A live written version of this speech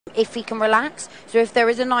if he can relax. So if there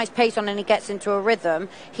is a nice pace on and he gets into a rhythm,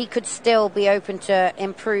 he could still be open to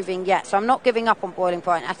improving yet. So I'm not giving up on Boiling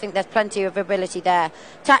Point. I think there's plenty of ability there.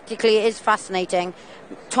 Tactically, it is fascinating.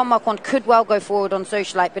 Tom Marquand could well go forward on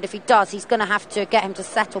Socialite, but if he does, he's going to have to get him to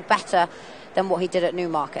settle better than what he did at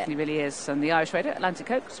Newmarket. He really is. And the Irish Raider, Atlantic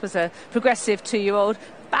Oaks, was a progressive 2-year-old.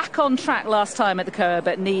 Back on track last time at the Coa,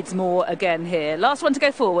 but needs more again here. Last one to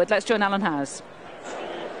go forward. Let's join Alan Howes.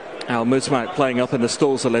 Al Musmak playing up in the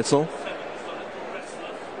stalls a little.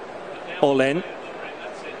 All in.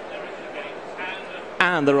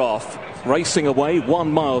 And they're off. Racing away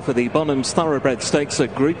 1 mile for the Bonhams Thoroughbred Stakes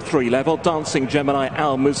at Group 3 level. Dancing Gemini,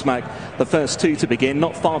 Al Musmak, the first two to begin.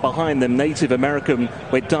 Not far behind them, Native American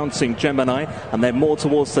with Dancing Gemini. And then more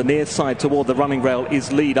towards the near side, toward the running rail,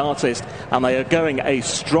 is Lead Artist. And they are going a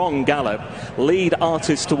strong gallop. Lead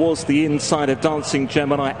Artist towards the inside of Dancing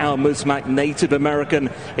Gemini, Al Musmak. Native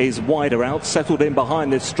American is wider out. Settled in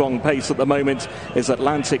behind this strong pace at the moment is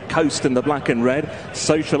Atlantic Coast in the black and red.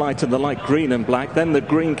 Socialite in the light green and black. Then the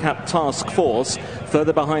green cap Task Force.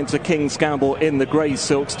 Further behind to King's Gamble in the grey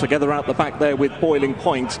silks. Together out the back there with Boiling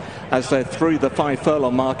Point as they're through the 5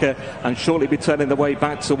 furlong marker and shortly be turning the way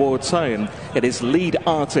back towards home. It is Lead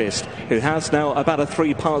Artist who has now about a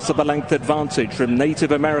 3 parts of a length advantage from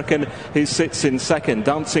Native American, who sits in second.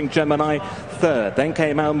 Dancing Gemini third. Then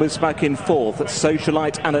came Al Musmak in fourth.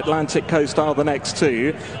 Socialite and Atlantic Coast are the next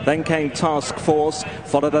two. Then came Task Force,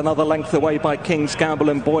 followed another length away by King's Gamble,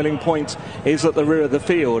 and Boiling Point is at the rear of the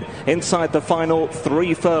field. Inside the final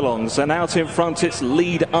 3 furlongs, and out in front it's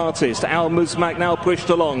Lead Artist. Al Musmak now pushed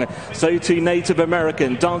along. So too Native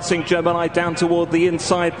American. Dancing Gemini down toward the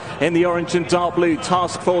inside in the orange and dark blue.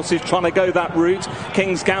 Task Force is trying to go that route.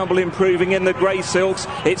 King's Gamble improving in the grey silks.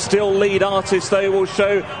 It's still Lead Artist they will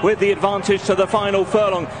show with the advantage to the final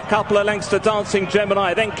furlong. Couple of lengths to Dancing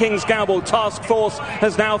Gemini. Then King's Gamble. Task Force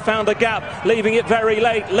has now found a gap, leaving it very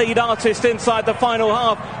late. Lead Artist inside the final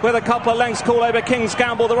half with a couple of lengths call over King's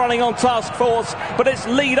Gamble. The running on Task Force, but it's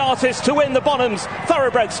Lead Artist to win the Bonhams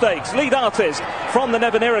Thoroughbred Stakes. Lead Artist from the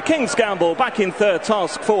Nevanera. King's Gamble back in third,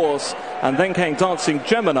 Task Force, and then came Dancing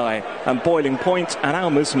Gemini and Boiling Point and Al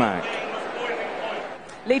Musmak.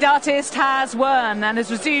 Lead Artist has won and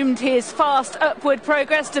has resumed his fast upward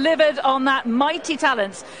progress, delivered on that mighty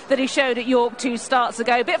talents that he showed at York 2 starts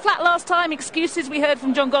ago. A bit flat last time, excuses we heard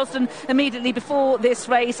from John Gosden immediately before this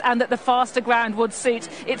race, and that the faster ground would suit.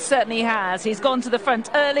 It certainly has. He's gone to the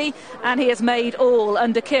front early and he has made all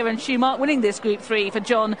under Kieran Shoemark, winning this Group 3 for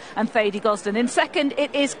John and Thady Gosden. In second,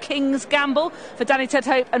 it is King's Gamble for Danny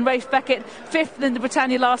Tudhope and Rafe Beckett. Fifth in the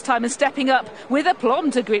Britannia last time and stepping up with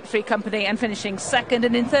aplomb to Group 3 company and finishing second.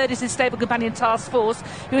 And in third is his stable companion Task Force,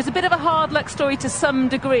 who is a bit of a hard luck story to some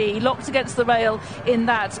degree, locked against the rail in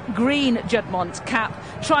that green Juddmonte cap,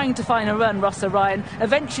 trying to find a run. Ross O'Ryan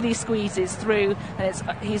eventually squeezes through, and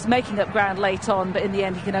he's making up ground late on, but in the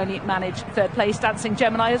end he can only manage third place. Dancing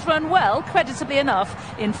Gemini has run well, creditably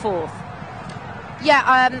enough, in fourth. Yeah,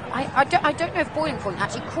 I don't know if Boiling Point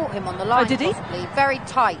actually caught him on the line. Oh, did he? Possibly. Very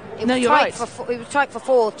tight. It No, was you're tight right. It was tight for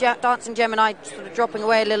fourth. Dancing Gemini sort of dropping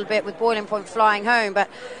away a little bit with Boiling Point flying home. But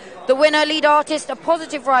the winner, Lead Artist, a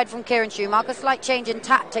positive ride from Kieran Shoemark, a slight change in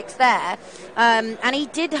tactics there. And he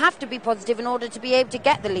did have to be positive in order to be able to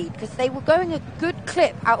get the lead, because they were going a good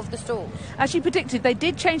clip out of the stalls. As you predicted, they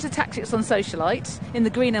did change the tactics on Socialite in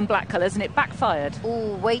the green and black colours, and it backfired.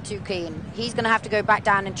 Oh, way too keen. He's going to have to go back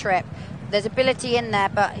down and trip. There's ability in there,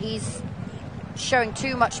 but he's showing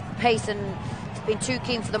too much pace and he's been too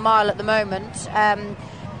keen for the mile at the moment.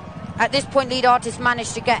 At this point, Lead Artist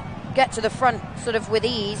managed to get to the front sort of with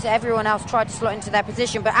ease. Everyone else tried to slot into their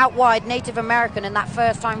position, but out wide, Native American and that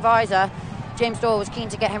first-time visor, James Doyle was keen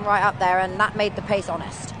to get him right up there, and that made the pace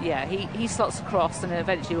honest. Yeah, he slots across and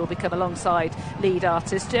eventually will become alongside Lead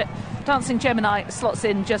Artist. Dancing Gemini slots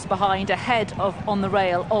in just behind, ahead of on the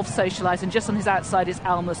rail of Socialite, and just on his outside is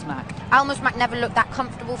Al Musmak. Al Musmak never looked that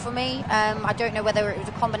comfortable for me. I don't know whether it was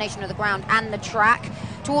a combination of the ground and the track.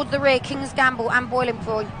 Towards the rear, King's Gamble and Boiling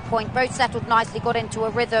Point both settled nicely, got into a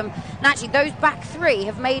rhythm. And actually, those back three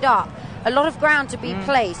have made up a lot of ground to be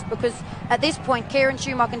placed, because at this point, Kieran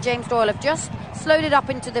Shoemark and James Doyle have just slowed it up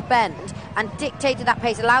into the bend and dictated that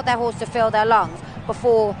pace, allowed their horse to fill their lungs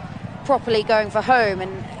before properly going for home.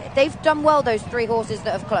 And they've done well, those 3 horses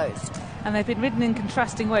that have closed. And they've been ridden in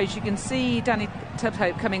contrasting ways. You can see Danny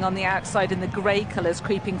Tudhope coming on the outside in the grey colours,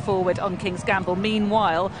 creeping forward on King's Gamble.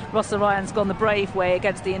 Meanwhile, Ross O'Ryan's gone the brave way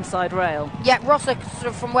against the inside rail. Yeah, Ross, sort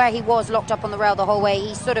of from where he was locked up on the rail the whole way,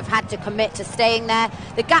 he sort of had to commit to staying there.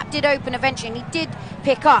 The gap did open eventually, and he did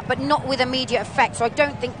pick up, but not with immediate effect, so I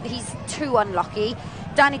don't think he's too unlucky.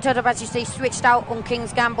 Danny Tudhope, as you say, switched out on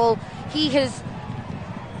King's Gamble. He has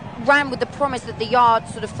ran with the promise that the yard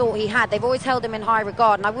sort of thought he had. They've always held him in high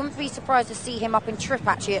regard, and I wouldn't be surprised to see him up in trip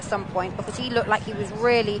actually at some point, because he looked like he was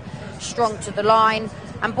really strong to the line.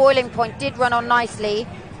 And Boiling Point did run on nicely.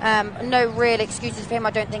 No real excuses for him.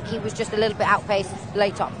 I don't think he was just a little bit outpaced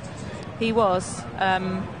late up. He was.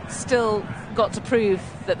 Still got to prove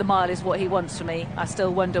that the mile is what he wants from me. I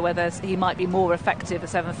still wonder whether he might be more effective at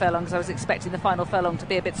 7 furlongs. I was expecting the final furlong to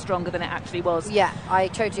be a bit stronger than it actually was. Yeah, I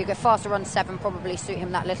totally agree. Faster run 7 probably suit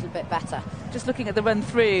him that little bit better. Just looking at the run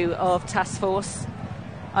through of Task Force,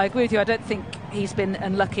 I agree with you. I don't think he's been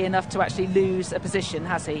unlucky enough to actually lose a position,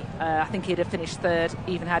 has he? I think he'd have finished 3rd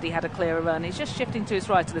even had he had a clearer run. He's just shifting to his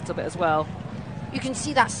right a little bit as well. You can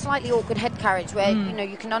see that slightly awkward head carriage where, you know,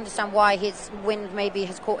 you can understand why his wind maybe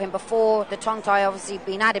has caught him before. The tongue tie obviously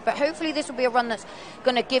been added, but hopefully this will be a run that's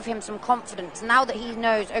going to give him some confidence. Now that he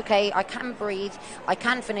knows, okay, I can breathe, I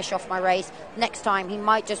can finish off my race, next time he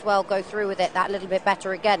might just well go through with it that little bit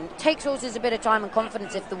better again. It takes horses a bit of time and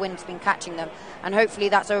confidence if the wind's been catching them, and hopefully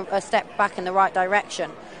that's a step back in the right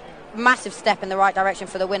direction. Massive step in the right direction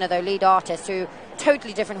for the winner, though, Lead Artist, who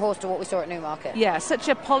totally different horse to what we saw at Newmarket. Yeah, such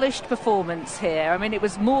a polished performance here. I mean, it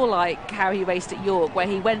was more like how he raced at York, where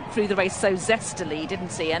he went through the race so zestily,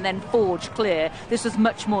 didn't he, and then forged clear. This was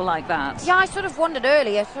much more like that. Yeah, I sort of wondered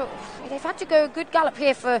earlier, they've had to go a good gallop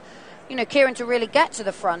here for, you know, Kieran to really get to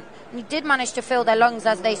the front. And he did manage to fill their lungs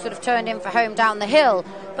as they sort of turned in for home down the hill.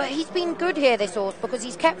 But he's been good here, this horse, because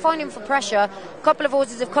he's kept finding for pressure. A couple of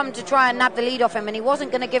horses have come to try and nab the lead off him, and he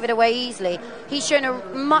wasn't going to give it away easily. He's shown a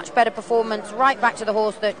much better performance, right back to the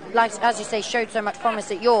horse that, like, as you say, showed so much promise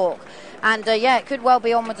at York. And, yeah, it could well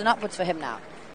be onwards and upwards for him now.